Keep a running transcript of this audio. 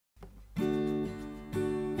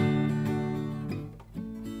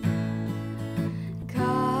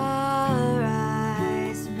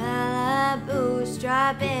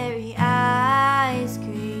strawberry ice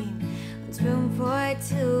cream, one spoon for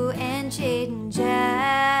two, and trading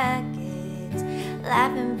jackets,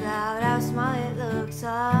 laughing about how small it looks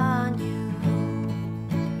on you.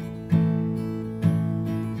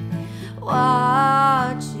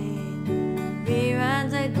 Watching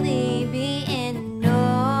reruns of Glee, being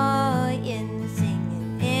annoying,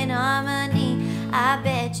 singing in harmony. I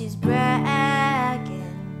bet she's bragging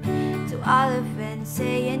to all her friends,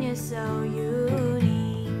 saying you're so unique.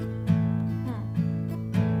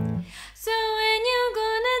 So when you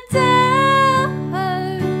gonna tell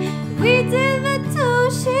her that we did the two?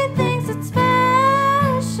 She thinks it's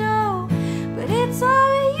special, but it's all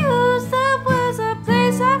we use. That was our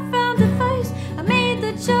place, I found it first. I made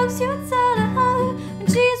the jokes you tell to her when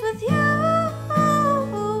she's with you.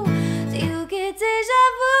 Do you get deja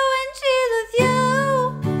vu when she's with you?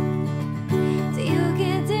 Do you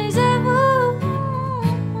get deja vu?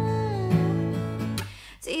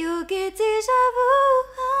 Do you get deja vu?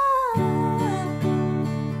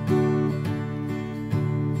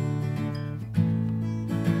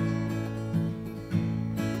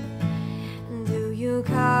 Do you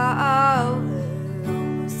call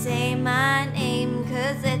her, say my name?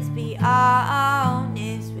 Cause let's be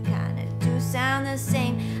honest, we kinda do sound the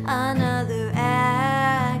same. Another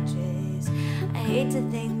actress, I hate to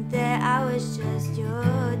think that I was just your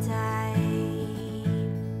type.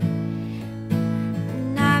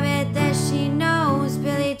 And I bet that she knows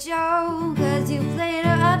Billy Joe, cause you played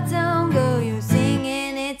her uptown girl. You're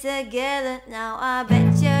singing it together now. I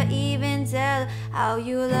bet you even tell how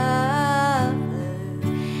you love her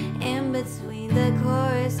in between the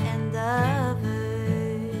chorus and the verse.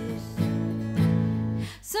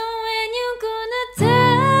 So when you gonna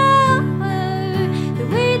tell her that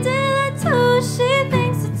we did it too? She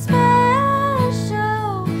thinks it's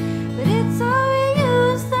special, but it's all we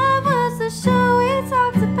use. That was the show we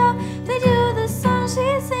talked about. They do the song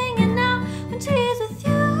she's singing now when she's with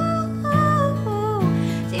you.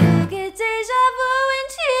 Do you get deja vu when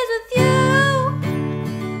she's with you?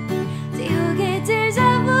 Do you get deja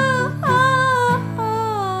vu?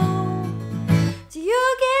 Do you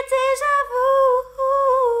get deja vu?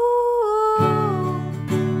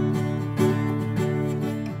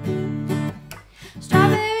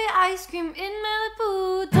 Strawberry ice cream in Malibu.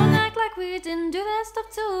 Don't act like we didn't do that stuff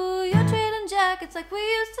too. You're trading jackets like we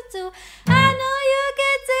used to do. I know you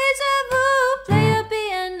get deja vu. Play a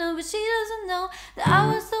piano, but she doesn't know that I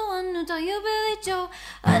was the one who taught you Billy Joe.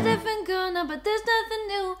 A different girl now, but there's nothing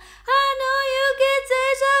new. I know you get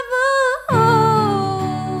deja vu.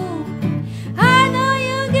 I know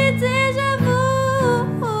you get deja vu.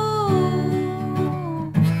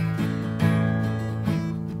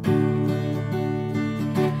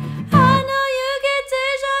 I know you get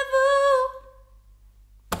deja vu.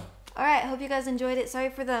 Alright, hope you guys enjoyed it. Sorry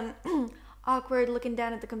for the awkward looking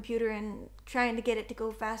down at the computer and trying to get it to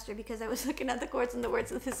go faster because I was looking at the chords and the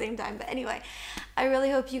words at the same time. But anyway, I really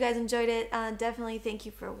hope you guys enjoyed it. Definitely thank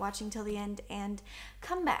you for watching till the end, and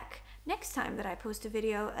come back next time that I post a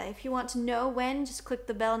video. If you want to know when, just click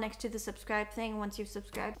the bell next to the subscribe thing once you've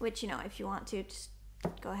subscribed, which, you know, if you want to, just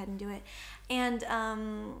go ahead and do it. And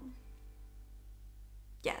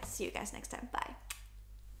yeah, see you guys next time. Bye.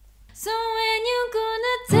 So when you go